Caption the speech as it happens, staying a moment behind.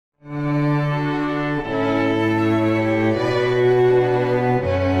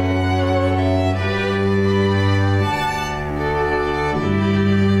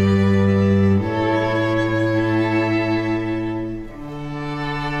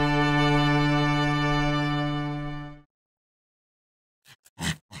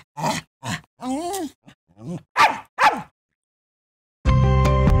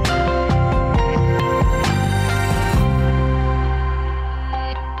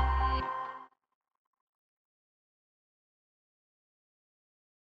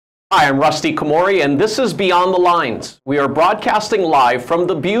Hi, I'm Rusty Komori, and this is Beyond the Lines. We are broadcasting live from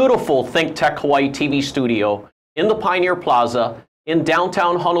the beautiful ThinkTech Hawaii TV studio in the Pioneer Plaza in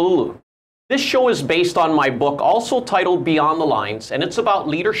downtown Honolulu. This show is based on my book, also titled Beyond the Lines, and it's about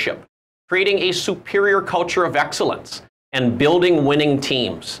leadership, creating a superior culture of excellence, and building winning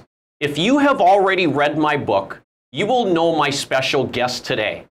teams. If you have already read my book, you will know my special guest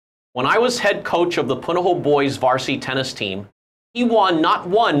today. When I was head coach of the Punahou boys varsity tennis team, he won not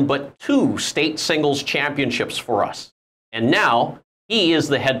one, but 2 state singles championships for us. And now, he is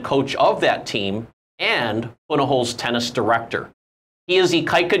the head coach of that team and Punahou's tennis director. He is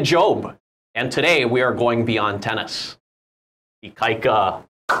Ikaika Jobe, and today we are going beyond tennis. Ikaika,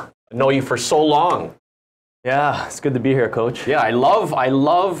 I know you for so long. Yeah, it's good to be here, Coach. Yeah, I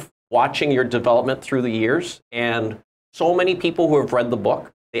love watching your development through the years, and so many people who have read the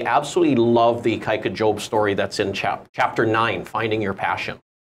book, they absolutely love the Ikaika Jobe story that's in chapter 9, Finding Your Passion.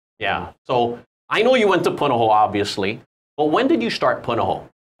 Yeah, so I know you went to Punahou, obviously, but when did you start Punahou?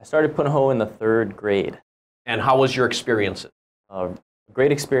 I started Punahou in the 3rd grade. And how was your experience?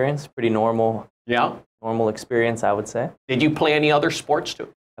 Great experience, pretty normal. Yeah? Normal experience, I would say. Did you play any other sports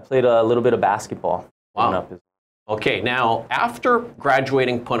too? I played a little bit of basketball. Wow. Okay, now after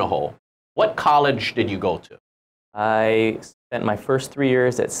graduating Punahou, what college did you go to? I spent my first 3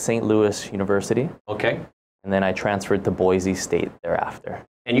 years at St. Louis University. Okay. And then I transferred to Boise State thereafter.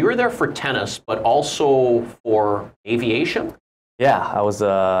 And you were there for tennis, but also for aviation? Yeah, I was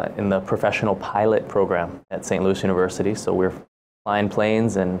in the professional pilot program at St. Louis University, so we're flying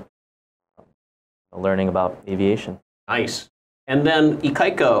planes and learning about aviation. Nice. And then,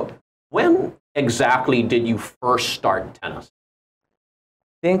 Ikaika, when exactly did you first start tennis?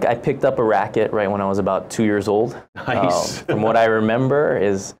 I think I picked up a racket right when I was about 2 years old. Nice. From what I remember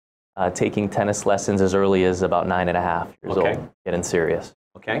is taking tennis lessons as early as about 9.5 years old, getting serious.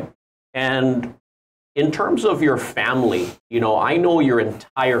 Okay. And in terms of your family, you know, I know your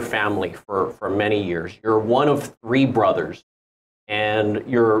entire family for many years. You're one of 3 brothers. And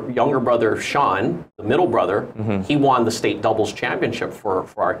your younger brother, Sean, the middle brother, he won the state doubles championship for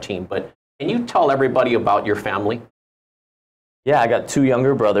our team. But can you tell everybody about your family? Yeah, I got 2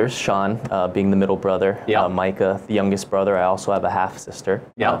 younger brothers, Sean being the middle brother, Micah, the youngest brother. I also have a half-sister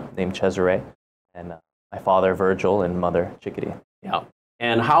named Cesare, and my father, Virgil, and mother, Chickadee. Yeah.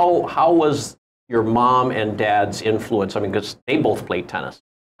 And how was your mom and dad's influence? I mean, because they both played tennis.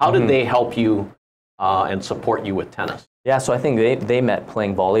 How did they help you and support you with tennis? Yeah, so I think they met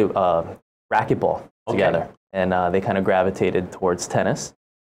playing racquetball together, and they kind of gravitated towards tennis.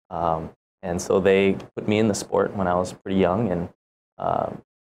 And so they put me in the sport when I was pretty young and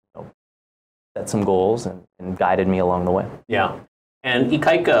set some goals and guided me along the way. Yeah. And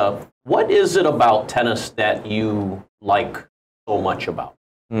Ikaika, what is it about tennis that you like so much about?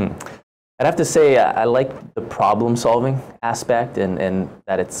 I'd have to say I like the problem-solving aspect and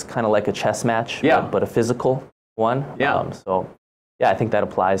that it's kind of like a chess match, but a physical one. Yeah. So, yeah, I think that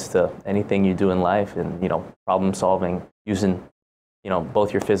applies to anything you do in life and, problem-solving using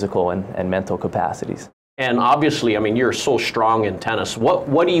both your physical and mental capacities. And obviously, I mean, you're so strong in tennis.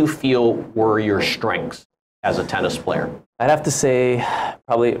 What do you feel were your strengths as a tennis player? I'd have to say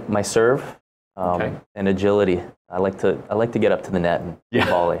probably my serve and agility. I like to get up to the net and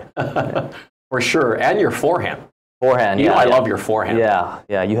volley. For sure, and your forehand. Forehand, I love your forehand.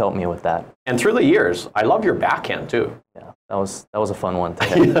 Yeah, you helped me with that. And through the years, I love your backhand too. Yeah, that was a fun one to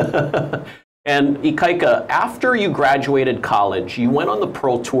hit. And Ikaika, after you graduated college, you went on the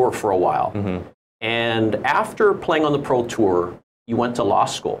pro tour for a while. And after playing on the pro tour, you went to law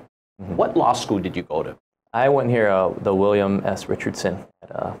school. What law school did you go to? I went here, the William S. Richardson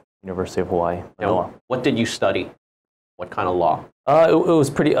at University of Hawaii. What did you study? What kind of law? It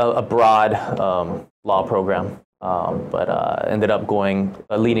was pretty a broad law program, but ended up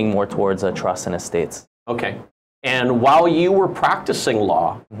leaning more towards trust and estates. Okay. And while you were practicing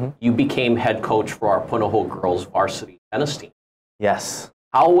law, you became head coach for our Punahou girls varsity tennis team. Yes.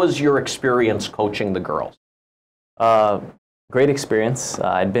 How was your experience coaching the girls? Great experience.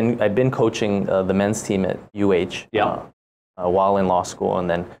 I'd been coaching the men's team at UH while in law school, and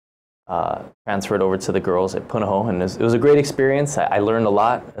then transferred over to the girls at Punahou, and it was a great experience. I learned a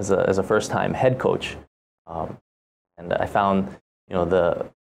lot as a first-time head coach, and I found the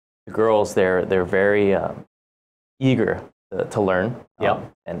girls they're very eager to learn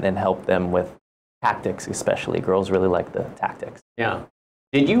and help them with tactics, especially. Girls really like the tactics. Yeah.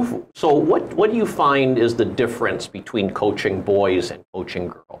 So what do you find is the difference between coaching boys and coaching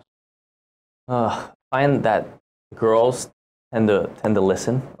girls? I find that girls tend to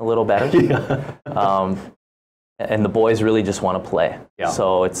listen a little better. and the boys really just want to play. Yeah.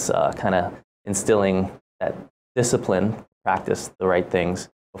 So it's kind of instilling that discipline, practice the right things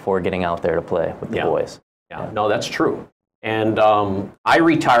before getting out there to play with the boys. Yeah, no, that's true. And I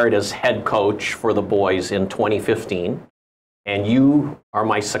retired as head coach for the boys in 2015. And you are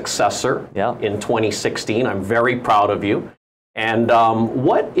my successor in 2016. I'm very proud of you. And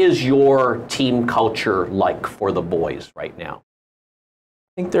what is your team culture like for the boys right now?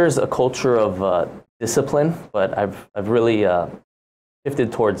 I think there's a culture of discipline, but I've really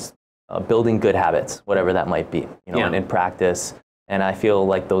shifted towards building good habits, whatever that might be, you know, in practice. And I feel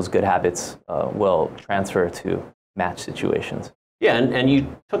like those good habits will transfer to match situations. Yeah, and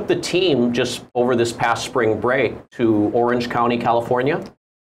you took the team just over this past spring break to Orange County, California.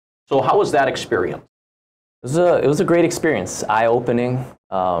 So how was that experience? It was a great experience, eye-opening.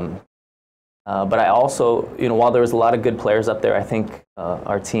 But I also, you know, while there was a lot of good players up there, I think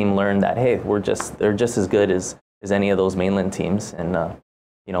our team learned that, hey, they're just as good as any of those mainland teams, and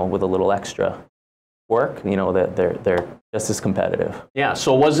you know, with a little extra work, you know, that they're just as competitive. Yeah.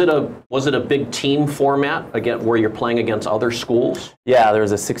 So was it a big team format again, where you're playing against other schools? Yeah, there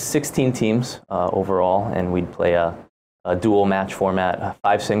was 16 teams overall, and we'd play a dual match format,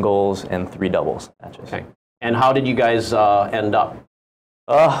 5 singles and 3 doubles matches. Okay. And how did you guys end up?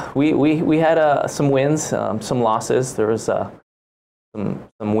 We had some wins, some losses. There was some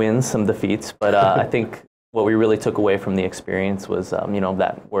wins, some defeats, but I think what we really took away from the experience was, you know,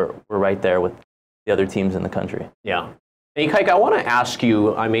 that we're right there with the other teams in the country. Yeah. And Ikaika, I want to ask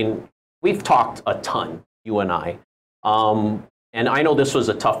you, I mean, we've talked a ton, you and I, and I know this was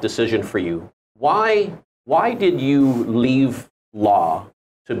a tough decision for you. Why did you leave law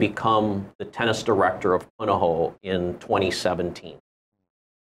to become the tennis director of Punahou in 2017?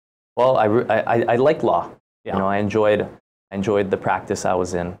 Well, I like law. Yeah. You know, I enjoyed the practice I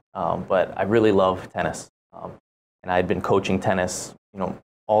was in, but I really love tennis, and I had been coaching tennis, you know,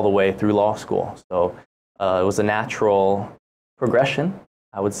 all the way through law school. So it was a natural progression,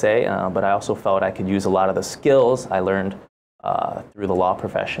 I would say, but I also felt I could use a lot of the skills I learned through the law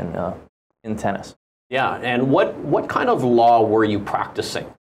profession in tennis. Yeah, and what kind of law were you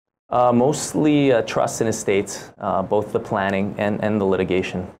practicing? Mostly trusts and estates, both the planning and the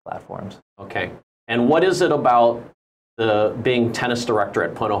litigation platforms. Okay, and what is it about being tennis director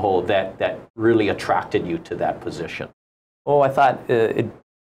at Punahou that really attracted you to that position? Well, I thought it'd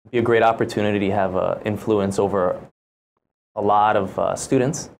be a great opportunity to have influence over a lot of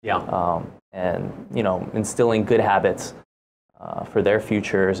students. Yeah. And, you know, instilling good habits for their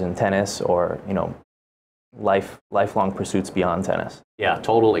futures in tennis, or, you know, lifelong pursuits beyond tennis. Yeah,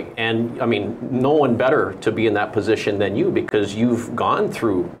 totally. And I mean, no one better to be in that position than you, because you've gone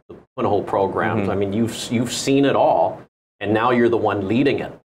through the Punahou programs. I mean, you've seen it all, and now you're the one leading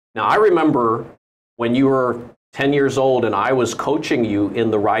it. Now, I remember when you were 10 years old and I was coaching you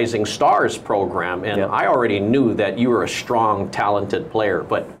in the Rising Stars program, and I already knew that you were a strong, talented player.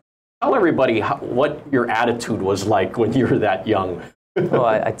 But tell everybody what your attitude was like when you were that young. Well,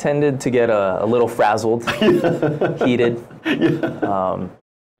 I tended to get a little frazzled, heated,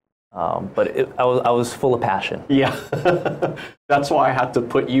 but I was full of passion. Yeah, that's why I had to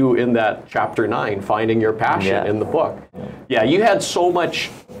put you in that chapter 9, Finding Your Passion, in the book. Yeah, you had so much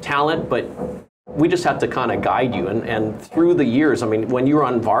talent, but we just had to kind of guide you. And through the years, I mean, when you were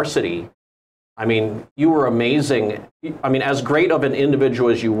on varsity, I mean, you were amazing. I mean, as great of an individual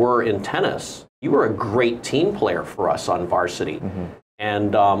as you were in tennis, you were a great team player for us on varsity.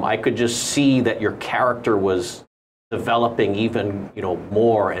 And I could just see that your character was developing even, you know,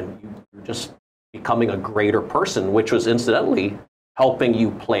 more, and you're just becoming a greater person, which was incidentally helping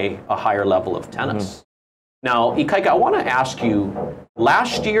you play a higher level of tennis. Now, Ikaika, I want to ask you,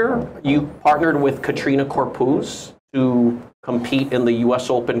 last year you partnered with Katrina Corpuz to compete in the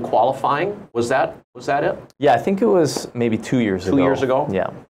U.S. Open qualifying. Was that it? Yeah, I think it was maybe 2 years ago. 2 years ago? Yeah.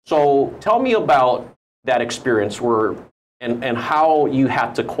 So tell me about that experience and how you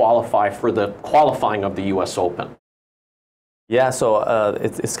had to qualify for the qualifying of the U.S. Open. Yeah, so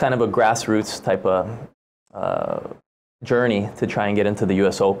it's kind of a grassroots type of journey to try and get into the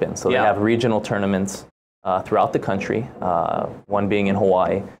U.S. Open. So they have regional tournaments throughout the country, one being in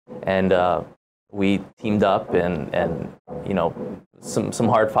Hawaii, and we teamed up and you know, some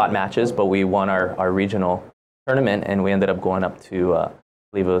hard-fought matches, but we won our regional tournament, and we ended up going up to I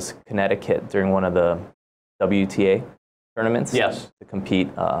believe it was Connecticut during one of the WTA tournaments. Yes. To compete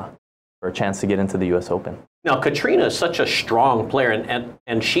for a chance to get into the U.S. Open. Now, Katrina is such a strong player,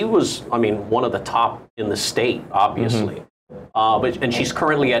 and she was, I mean, one of the top in the state, obviously. And she's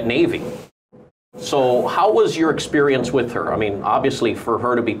currently at Navy. So how was your experience with her? I mean, obviously for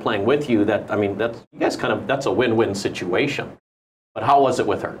her to be playing with you, that's you guys that's a win-win situation. But how was it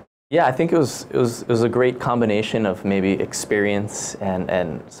with her? Yeah, I think it was a great combination of maybe experience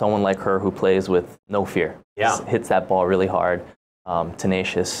and someone like her who plays with no fear. Yeah. Just hits that ball really hard,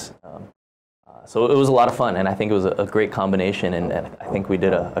 tenacious. So it was a lot of fun, and I think it was a great combination, and I think we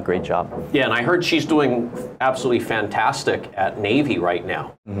did a great job. Yeah, and I heard she's doing absolutely fantastic at Navy right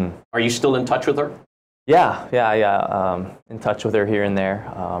now. Mm-hmm. Are you still in touch with her? Yeah. In touch with her here and there,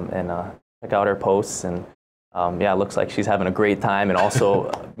 and check out her posts, and yeah, it looks like she's having a great time, and also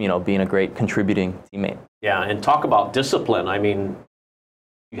being a great contributing teammate. Yeah, and talk about discipline. I mean,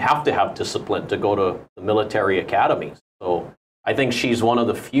 you have to have discipline to go to the military academies. So I think she's one of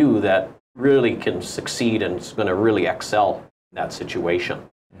the few that really can succeed and is going to really excel in that situation.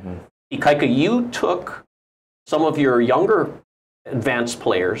 Mm-hmm. Ikaika, you took some of your younger advanced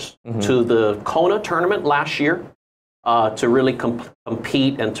players mm-hmm. to the Kona tournament last year to really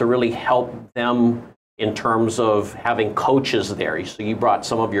compete and to really help them in terms of having coaches there. So you brought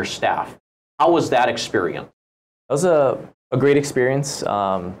some of your staff. How was that experience? It was a great experience.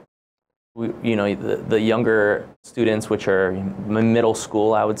 The younger students, which are middle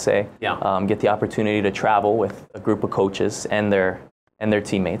school, I would say, yeah. Get the opportunity to travel with a group of coaches and their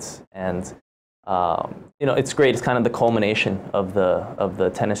teammates, and it's great. It's kind of the culmination of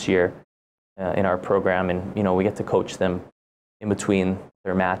the tennis year in our program, and we get to coach them in between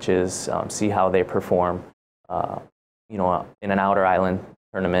their matches, see how they perform, in an outer island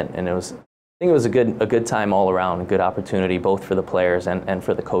tournament, and I think it was a good time all around, a good opportunity both for the players and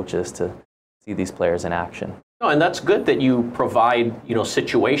for the coaches to see these players in action. No, and that's good that you provide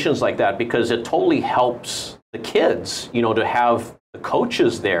situations like that, because it totally helps the kids to have the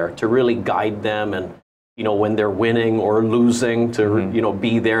coaches there to really guide them, and when they're winning or losing to mm-hmm.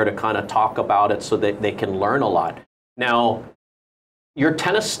 Be there to kind of talk about it so that they can learn a lot. Now, your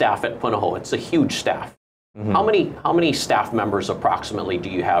tennis staff at Punahou, it's a huge staff. Mm-hmm. How many staff members approximately do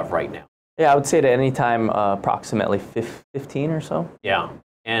you have right now? Yeah, I would say at any time approximately 15 or so. Yeah,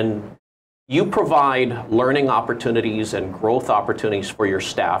 and you provide learning opportunities and growth opportunities for your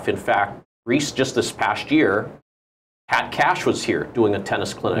staff. In fact, Reese, just this past year, Pat Cash was here doing a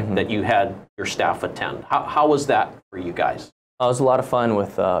tennis clinic mm-hmm. that you had your staff attend. How was that for you guys? It was a lot of fun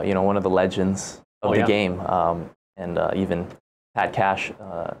with one of the legends of the game, and even Pat Cash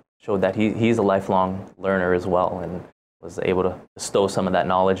showed that he's a lifelong learner as well, and was able to bestow some of that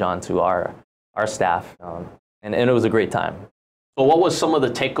knowledge onto our staff, and it was a great time. So what was some of the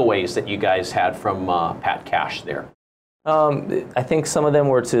takeaways that you guys had from Pat Cash there? I think some of them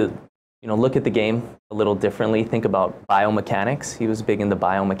were to look at the game a little differently, think about biomechanics. He was big into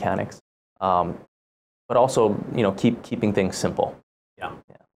biomechanics, but also keeping things simple. Yeah.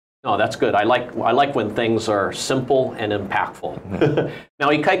 No, that's good. I like when things are simple and impactful. Mm-hmm. Now,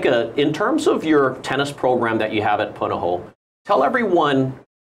 Ikaika, in terms of your tennis program that you have at Punahou, tell everyone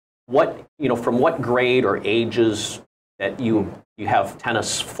from what grade or ages that you have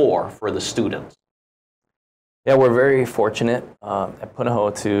tennis for the students. Yeah, we're very fortunate at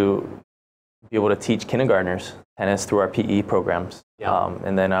Punahou to be able to teach kindergartners tennis through our PE programs. Yeah.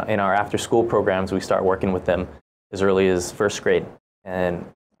 And then in our after-school programs, we start working with them as early as first grade. And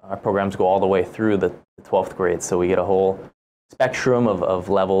our programs go all the way through the 12th grade, so we get a whole spectrum of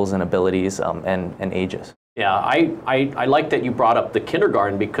levels and abilities and ages. Yeah, I like that you brought up the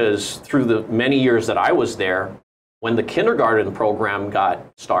kindergarten, because through the many years that I was there, when the kindergarten program got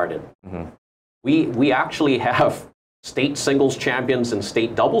started, mm-hmm. we actually have state singles champions and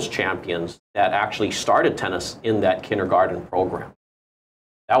state doubles champions that actually started tennis in that kindergarten program.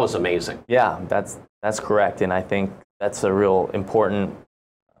 That was amazing. Yeah, that's correct, and I think that's a real important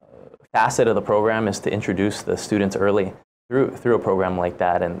facet of the program, is to introduce the students early through a program like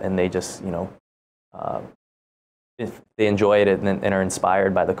that, and they just if they enjoy it and are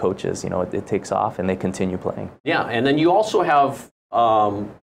inspired by the coaches, it takes off and they continue playing. Yeah, and then you also have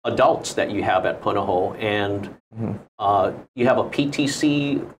adults that you have at Punahou, and mm-hmm. You have a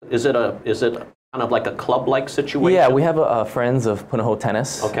PTC. Is it kind of like a club-like situation? Yeah, we have Friends of Punahou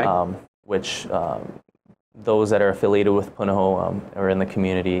Tennis, okay. Which those that are affiliated with Punahou or in the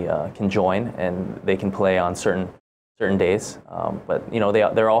community can join, and they can play on certain days. But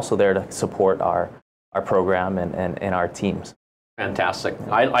they're also there to support our program and our teams. Fantastic.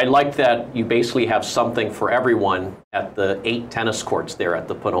 I like that you basically have something for everyone at the 8 tennis courts there at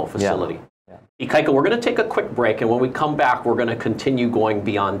the Punahou facility. Yeah. Yeah. Ikaika, we're going to take a quick break, and when we come back, we're going to continue going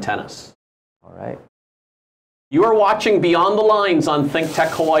beyond tennis. All right. You are watching Beyond the Lines on ThinkTech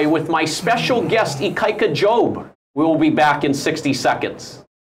Hawaii with my special guest, Ikaika Jobe. We will be back in 60 seconds.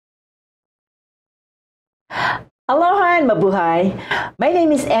 Aloha and mabuhay. My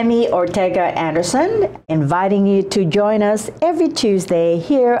name is Emmy Ortega Anderson, inviting you to join us every Tuesday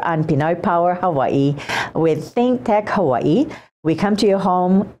here on Pinoy Power Hawaii with ThinkTech Hawaii. We come to your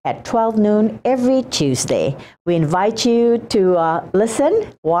home at 12 noon every Tuesday. We invite you to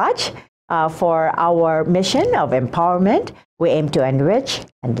listen, watch for our mission of empowerment. We aim to enrich,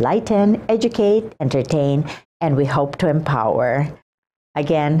 enlighten, educate, entertain, and we hope to empower.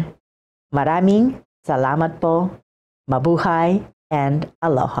 Again, maraming salamat po, mabuhay, and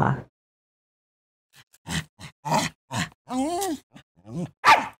aloha.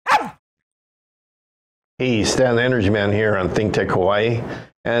 Hey, Stan the Energy Man here on ThinkTech Hawaii,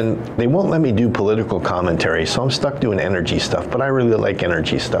 and they won't let me do political commentary, so I'm stuck doing energy stuff, but I really like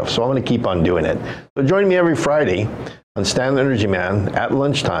energy stuff, so I'm going to keep on doing it. So join me every Friday on Stan the Energy Man at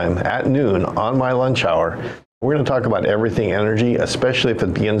lunchtime, at noon, on my lunch hour. We're going to talk about everything energy, especially if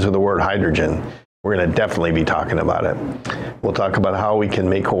it begins with the word hydrogen. We're going to definitely be talking about it. We'll talk about how we can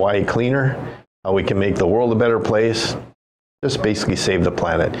make Hawaii cleaner, how we can make the world a better place, just basically save the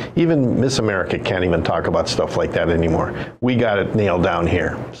planet. Even Miss America can't even talk about stuff like that anymore. We got it nailed down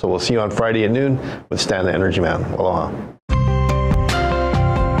here. So we'll see you on Friday at noon with Stan the Energy Man. Aloha.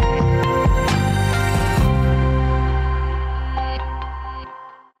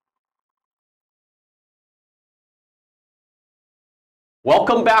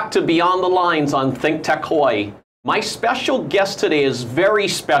 Welcome back to Beyond the Lines on ThinkTech Hawaii. My special guest today is very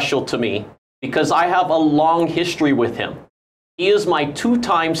special to me because I have a long history with him. He is my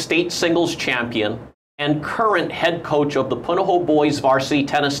two-time state singles champion and current head coach of the Punahou boys varsity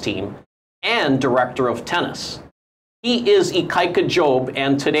tennis team and director of tennis. He is Ikaika Jobe,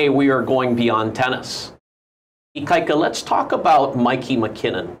 and today we are going beyond tennis. Ikaika, let's talk about Mikey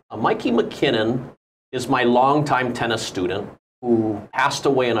McKinnon. Mikey McKinnon is my longtime tennis student who passed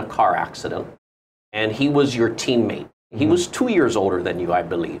away in a car accident, and he was your teammate. He was 2 years older than you, I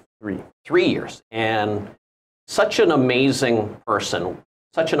believe. 3 years. And such an amazing person,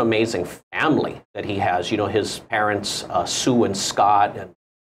 such an amazing family that he has. You know, his parents, Sue and Scott, and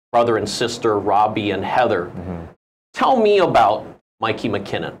brother and sister, Robbie and Heather. Tell me about Mikey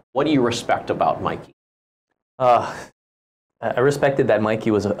McKinnon. What do you respect about Mikey? I respected that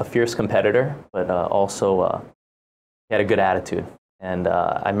Mikey was a fierce competitor, but also he had a good attitude. And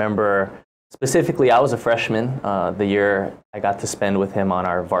I remember specifically, I was a freshman the year I got to spend with him on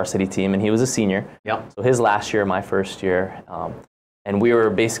our varsity team, and he was a senior. Yeah. So his last year, my first year, and we were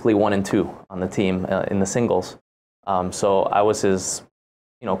basically 1 and 2 on the team in the singles. So I was his,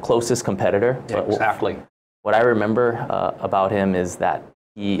 closest competitor. Yeah, exactly. What I remember about him is that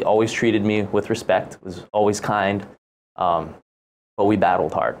he always treated me with respect, was always kind, but we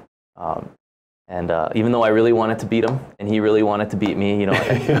battled hard. And even though I really wanted to beat him, and he really wanted to beat me,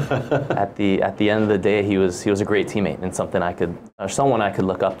 at the end of the day, he was a great teammate and someone I could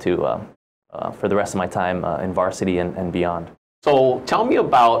look up to for the rest of my time in varsity and beyond. So tell me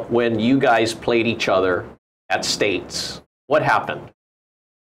about when you guys played each other at states. What happened?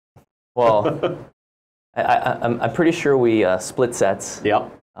 Well, I'm pretty sure we split sets. Yep.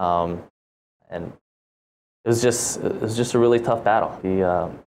 And it was just a really tough battle.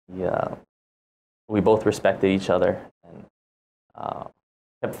 We both respected each other and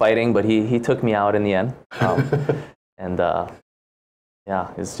kept fighting, but he took me out in the end. And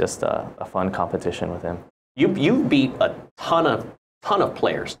yeah, it's just a fun competition with him. You beat a ton of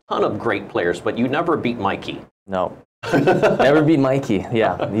players, ton of great players, but you never beat Mikey. No, never beat Mikey.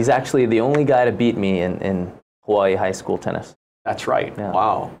 Yeah, he's actually the only guy to beat me in Hawaii high school tennis. That's right. Yeah.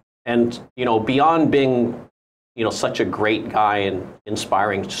 Wow. And beyond being such a great guy and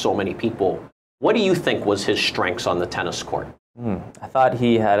inspiring so many people, what do you think was his strengths on the tennis court? I thought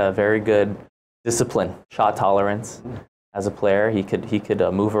he had a very good discipline, shot tolerance. As a player, he could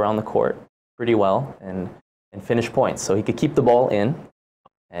move around the court pretty well and finish points. So he could keep the ball in,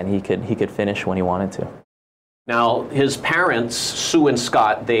 and he could finish when he wanted to. Now, his parents, Sue and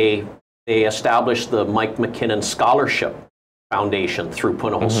Scott, they established the Mike McKinnon Scholarship Foundation through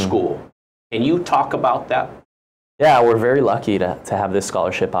Punahou School. Can you talk about that? Yeah, we're very lucky to have this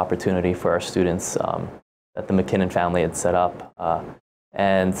scholarship opportunity for our students that the McKinnon family had set up.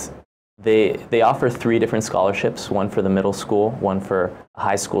 And they offer 3 different scholarships, one for the middle school, one for a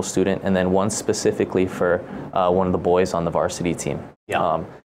high school student, and then one specifically for one of the boys on the varsity team. Yeah.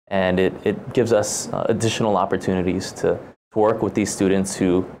 And it gives us additional opportunities to work with these students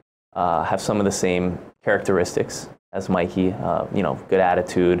who have some of the same characteristics as Mikey, good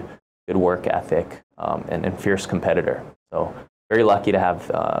attitude, good work ethic, and fierce competitor. So very lucky to have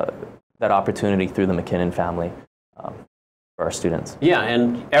that opportunity through the McKinnon family for for our students. Yeah,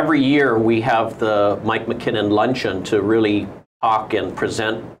 and every year we have the Mike McKinnon Luncheon to really talk and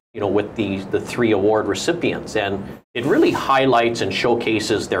present, with the 3 award recipients, and it really highlights and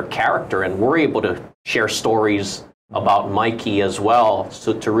showcases their character, and we're able to share stories about Mikey as well,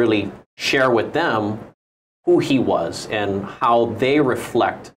 so to really share with them who he was and how they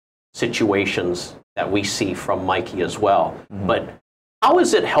reflect situations that we see from Mikey as well. But how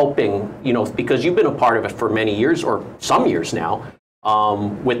is it helping, because you've been a part of it for many years, or some years now,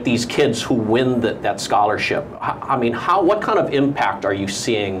 with these kids who win that scholarship? I mean, what kind of impact are you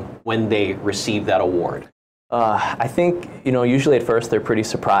seeing when they receive that award? I think, usually at first they're pretty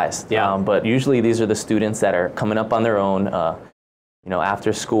surprised. Yeah. But usually these are the students that are coming up on their own,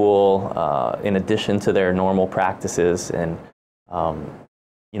 after school, in addition to their normal practices, and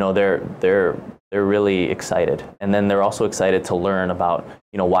they're really excited. And then they're also excited to learn about,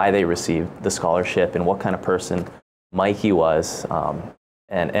 why they received the scholarship and what kind of person Mikey was.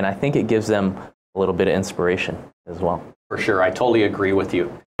 And I think it gives them a little bit of inspiration as well. For sure, I totally agree with you.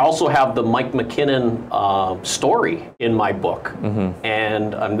 I also have the Mike McKinnon story in my book,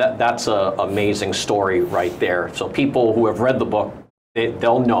 and that's an amazing story right there. So people who have read the book,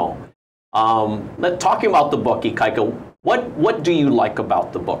 they'll know. Talking about the book, Ikaika, what do you like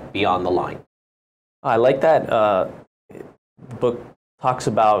about the book, Beyond the Line? I like that the book talks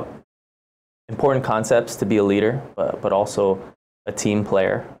about important concepts to be a leader, but also a team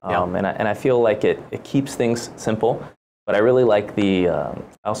player. And I feel like it keeps things simple. But I really like I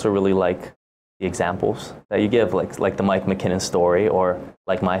also really like the examples that you give, like the Mike McKinnon story, or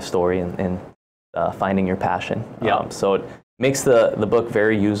like my story in finding your passion. So it makes the book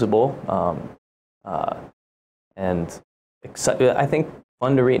very usable, and I think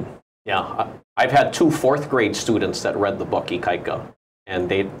fun to read. Yeah, I've had 2 4th-grade students that read the book, Ikaika, and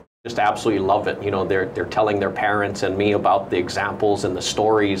they just absolutely love it. They're telling their parents and me about the examples and the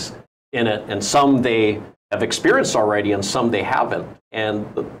stories in it, and some they have experienced already, and some they haven't. And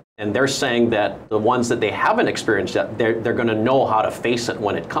they're saying that the ones that they haven't experienced yet, they're going to know how to face it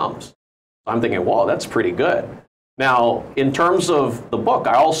when it comes. So I'm thinking, wow, that's pretty good. Now, in terms of the book,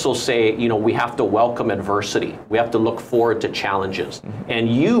 I also say, we have to welcome adversity. We have to look forward to challenges.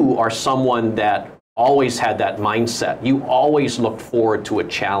 And you are someone that always had that mindset. You always looked forward to a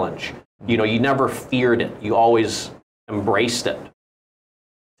challenge. You never feared it. You always embraced it.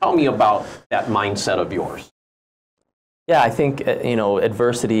 Tell me about that mindset of yours. Yeah, I think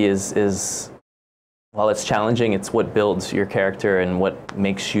adversity is while it's challenging, it's what builds your character and what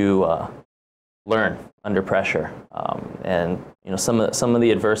makes you learn under pressure. And some of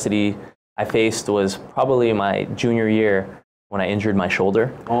the adversity I faced was probably my junior year when I injured my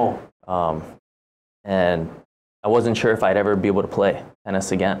shoulder. And I wasn't sure if I'd ever be able to play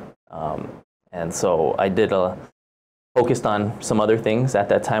tennis again. And so I focused on some other things at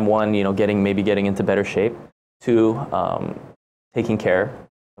that time. 1, getting into better shape. 2, taking care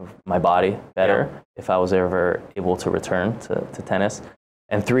of my body better if I was ever able to return to tennis.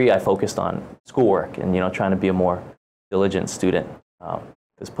 And 3, I focused on schoolwork and trying to be a more diligent student,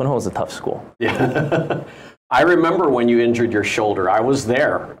 because Punahou is a tough school. Yeah. I remember when you injured your shoulder. I was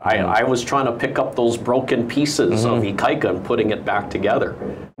there. I was trying to pick up those broken pieces of Ikaika and putting it back together.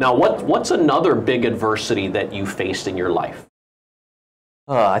 Now, what's another big adversity that you faced in your life?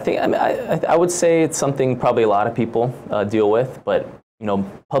 I would say it's something probably a lot of people deal with, but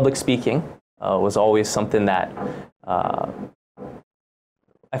public speaking was always something that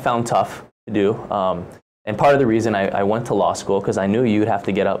I found tough to do. And part of the reason I went to law school, because I knew you'd have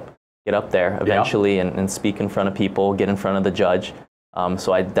to get up there eventually and speak in front of people, get in front of the judge.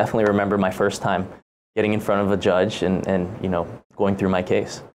 So I definitely remember my first time getting in front of a judge and going through my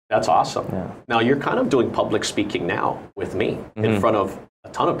case. That's awesome. Yeah. Now you're kind of doing public speaking now with me in front of a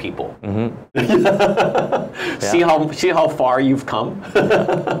ton of people. See how far you've come.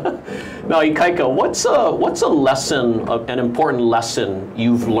 Now, Ikaika, what's a lesson, an important lesson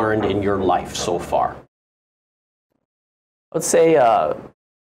you've learned in your life so far? I would say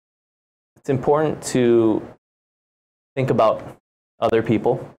it's important to think about other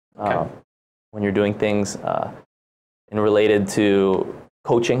people when you're doing things related to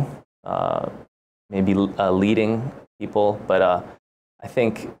coaching, maybe leading people. But I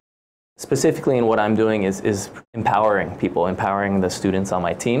think specifically in what I'm doing is empowering people, empowering the students on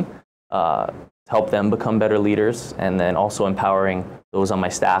my team, to help them become better leaders, and then also empowering those on my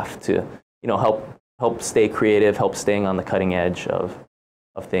staff to help stay creative, help staying on the cutting edge of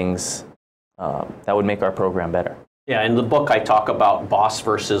things that would make our program better. Yeah, in the book I talk about boss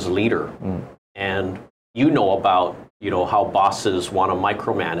versus leader, and you know about you know, how bosses want to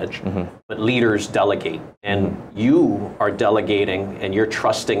micromanage, but leaders delegate. And you are delegating and you're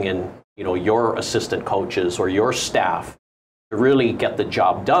trusting in, you know, your assistant coaches or your staff to really get the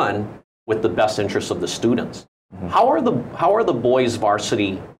job done with the best interests of the students. How are the boys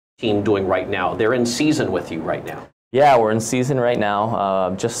varsity team doing right now? They're in season with you right now. Yeah, we're in season right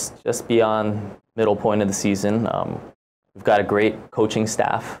now, just beyond middle point of the season. We've got a great coaching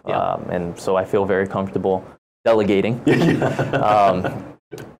staff, and so I feel very comfortable delegating. But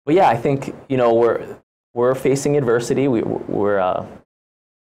yeah, I think, you know, we're facing adversity. We're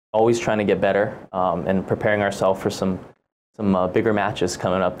always trying to get better and preparing ourselves for some bigger matches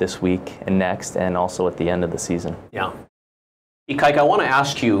coming up this week and next, and also at the end of the season. Yeah. Ikaika, I want to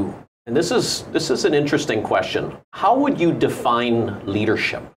ask you, and this is an interesting question. How would you define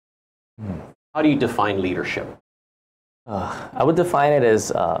leadership? How do you define leadership? I would define it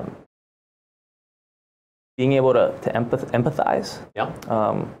as being able to empathize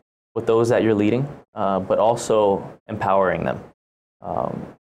with those that you're leading, but also empowering them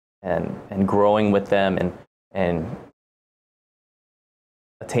and growing with them and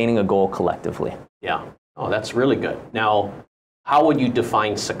attaining a goal collectively. Yeah. Oh, that's really good. Now, how would you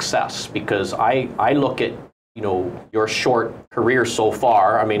define success? Because I look at, you know, your short career so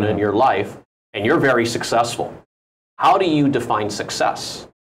far, I mean, in your life, and you're very successful. How do you define success?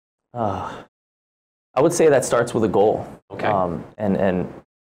 I would say that starts with a goal. Okay. And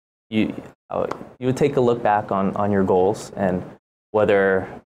you would take a look back on your goals and whether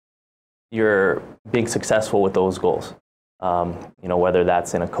you're being successful with those goals. You know, whether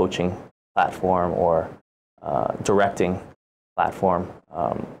that's in a coaching platform or directing platform.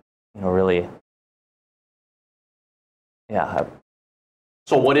 You know, really, yeah.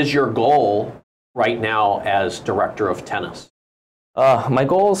 So what is your goal right now as director of tennis? My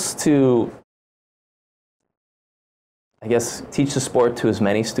goal is to, I guess, teach the sport to as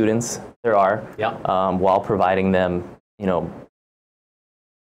many students there are, while providing them, you know,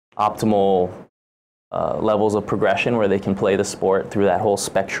 optimal levels of progression where they can play the sport through that whole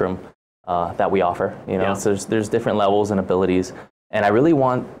spectrum that we offer. You know, so there's different levels and abilities, and I really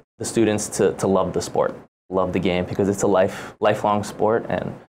want the students to love the sport, love the game, because it's a lifelong sport,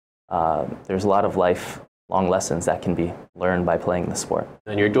 and there's a lot of lifelong lessons that can be learned by playing the sport.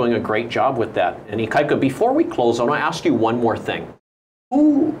 And you're doing a great job with that. And Ikaika, before we close, I want to ask you one more thing.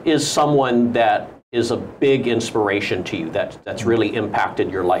 Who is someone that is a big inspiration to you that's really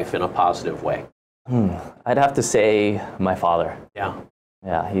impacted your life in a positive way? I'd have to say my father. Yeah.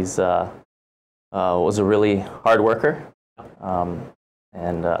 Yeah, he's was a really hard worker,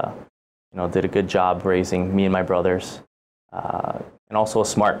 and you know, did a good job raising me and my brothers, and also a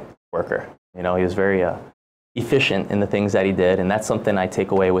smart worker. You know, he was very efficient in the things that he did, and that's something I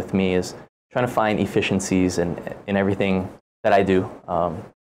take away with me, is trying to find efficiencies in everything that I do,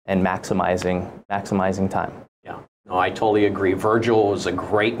 and maximizing time. Yeah, no, I totally agree. Virgil was a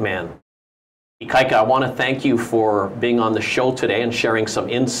great man. Ikaika, I want to thank you for being on the show today and sharing some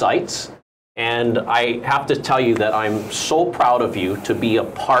insights. And I have to tell you that I'm so proud of you to be a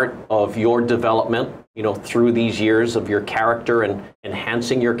part of your development, you know, through these years of your character and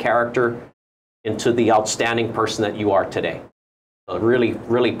enhancing your character into the outstanding person that you are today. So really,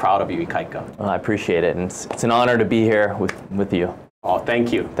 really proud of you, Ikaika. Well, I appreciate it, and it's an honor to be here with you. Oh,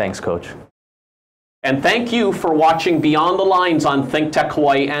 thank you. Thanks, Coach. And thank you for watching Beyond the Lines on ThinkTech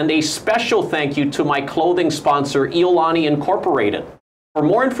Hawaii, and a special thank you to my clothing sponsor, Iolani Incorporated. For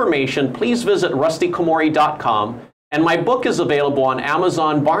more information, please visit rustykomori.com, and my book is available on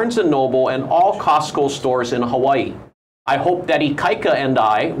Amazon, Barnes & Noble, and all Costco stores in Hawaii. I hope that Ikaika and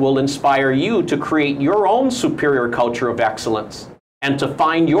I will inspire you to create your own superior culture of excellence and to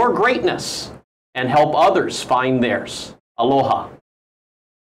find your greatness and help others find theirs. Aloha.